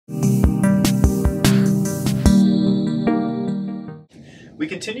We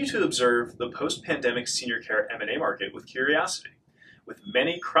continue to observe the post-pandemic senior care M&A market with curiosity, with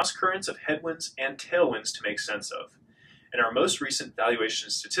many cross-currents of headwinds and tailwinds to make sense of. In our most recent valuation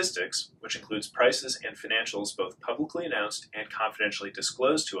statistics, which includes prices and financials both publicly announced and confidentially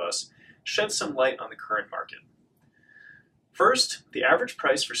disclosed to us, shed some light on the current market. First, the average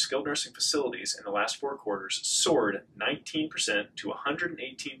price for skilled nursing facilities in the last 4 quarters soared 19% to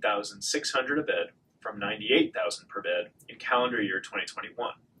 $118,600 a bed from $98,000 per bed in calendar year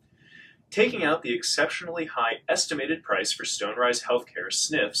 2021. Taking out the exceptionally high estimated price for Stonewise Healthcare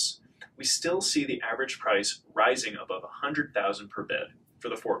SNFs, we still see the average price rising above $100,000 per bed for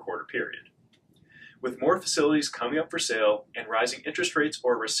the 4-quarter period. With more facilities coming up for sale and rising interest rates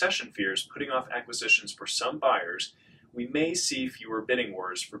or recession fears putting off acquisitions for some buyers, we may see fewer bidding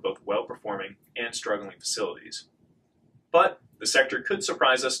wars for both well-performing and struggling facilities. But the sector could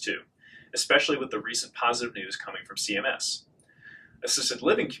surprise us too, especially with the recent positive news coming from CMS. Assisted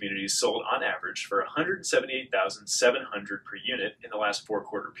living communities sold on average for $178,700 per unit in the last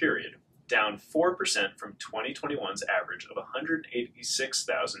 4-quarter period, down 4% from 2021's average of $186,800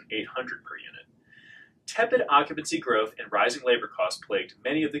 per unit. Tepid occupancy growth and rising labor costs plagued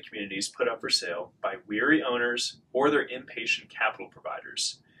many of the communities put up for sale by weary owners or their impatient capital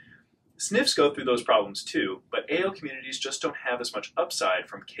providers. SNFs go through those problems too, but AL communities just don't have as much upside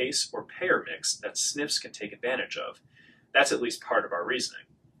from case or payer mix that SNFs can take advantage of. That's at least part of our reasoning.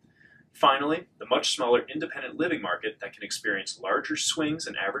 Finally, the much smaller independent living market that can experience larger swings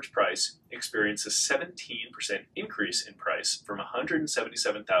in average price experienced a 17% increase in price from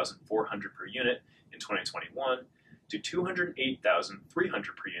 $177,400 per unit in 2021 to $208,300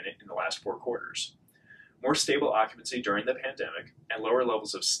 per unit in the last 4 quarters. More stable occupancy during the pandemic and lower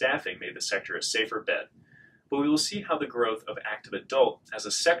levels of staffing made the sector a safer bet, but we will see how the growth of active adult as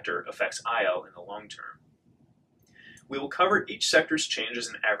a sector affects IL in the long term. We will cover each sector's changes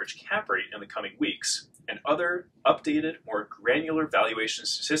in average cap rate in the coming weeks, and other updated, more granular valuation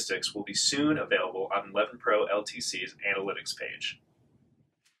statistics will be soon available on Levin Pro LTC's analytics page.